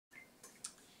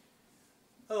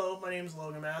Hello, my name is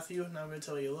Logan Matthew, and I'm going to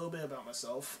tell you a little bit about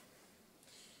myself.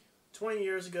 20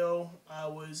 years ago, I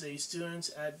was a student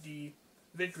at the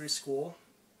Victory School,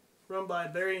 run by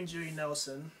Barry and Judy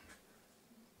Nelson.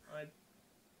 I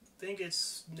think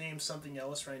it's named something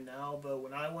else right now, but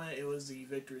when I went, it was the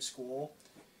Victory School.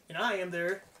 And I am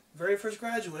their very first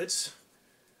graduates,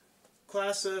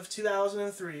 class of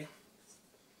 2003.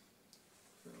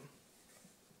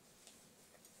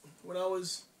 When I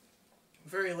was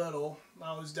very little,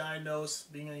 I was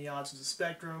diagnosed being on the autism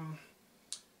spectrum,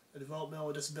 a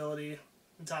developmental disability,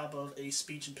 on top of a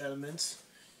speech impediment.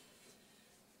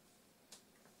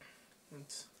 And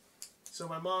so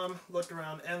my mom looked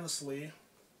around endlessly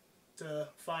to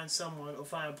find someone or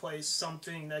find a place,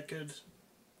 something that could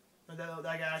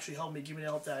actually help me, give me the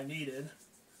help that I needed.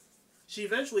 She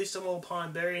eventually stumbled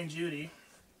upon Barry and Judy,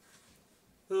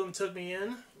 whom took me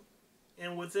in,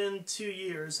 and within 2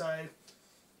 years I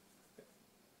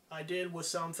did what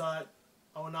some thought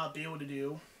I would not be able to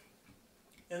do,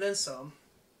 and then some.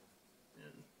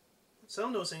 And some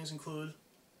of those things include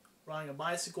riding a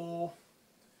bicycle,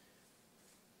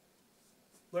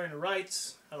 learning to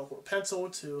write, how to hold a pencil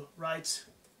to write,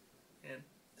 and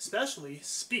especially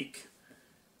speak,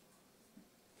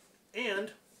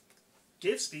 and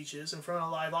give speeches in front of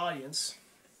a live audience.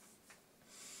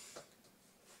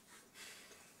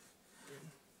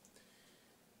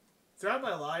 Throughout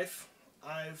my life,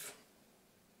 I've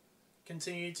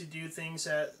continued to do things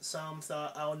that some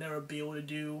thought I would never be able to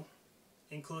do,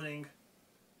 including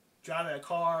driving a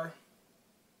car,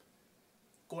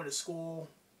 going to school,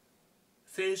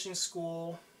 finishing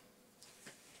school.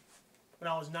 When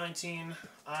I was 19,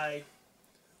 I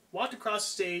walked across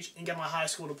the stage and got my high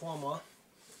school diploma.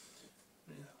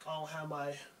 I don't have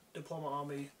my diploma on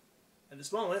me at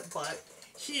this moment, but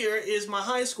here is my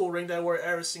high school ring that I wear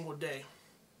every single day.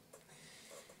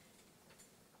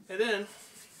 And then, a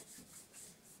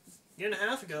year and a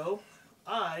half ago,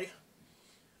 I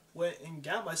went and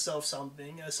got myself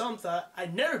something that some thought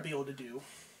I'd never be able to do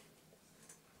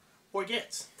or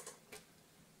get.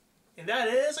 And that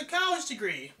is a college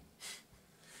degree.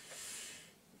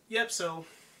 Yep, so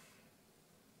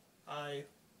I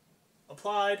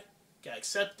applied, got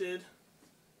accepted,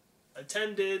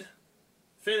 attended,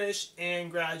 finished, and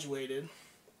graduated.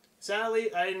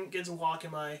 Sadly, I didn't get to walk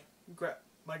in my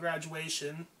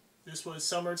graduation. This was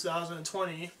summer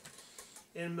 2020,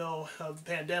 in the middle of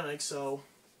the pandemic, so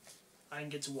I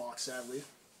didn't get to walk, sadly.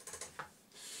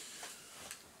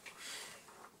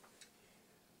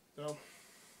 So,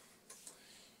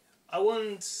 I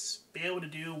wouldn't be able to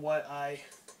do what I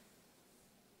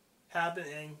have been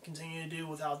and continue to do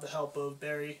without the help of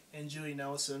Barry and Judy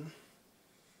Nelson.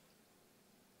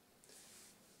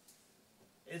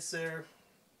 It's their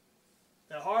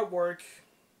hard work,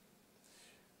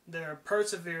 their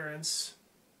perseverance,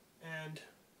 and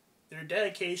their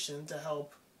dedication to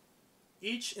help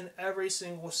each and every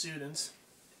single student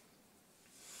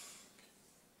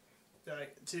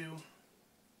to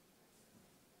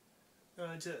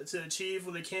achieve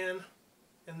what they can,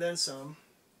 and then some.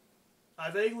 I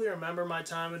vaguely remember my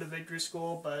time at the Victory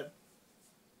School, but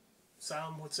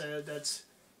some would say that's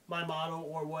my motto,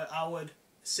 or what I would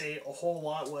say a whole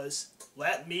lot was,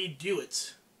 let me do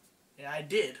it. And I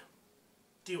did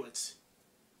do it.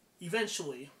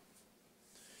 Eventually.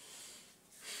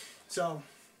 So,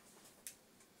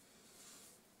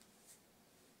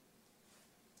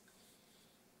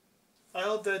 I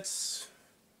hope that's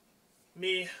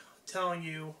me telling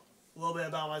you a little bit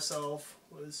about myself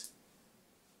was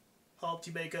helped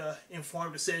you make an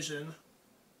informed decision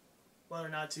whether or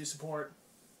not to support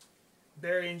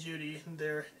Barry and Judy in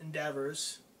their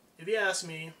endeavors. If you ask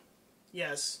me,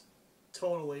 yes,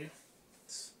 totally.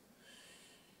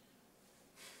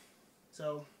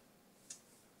 So,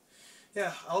 yeah,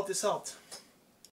 I hope this helped.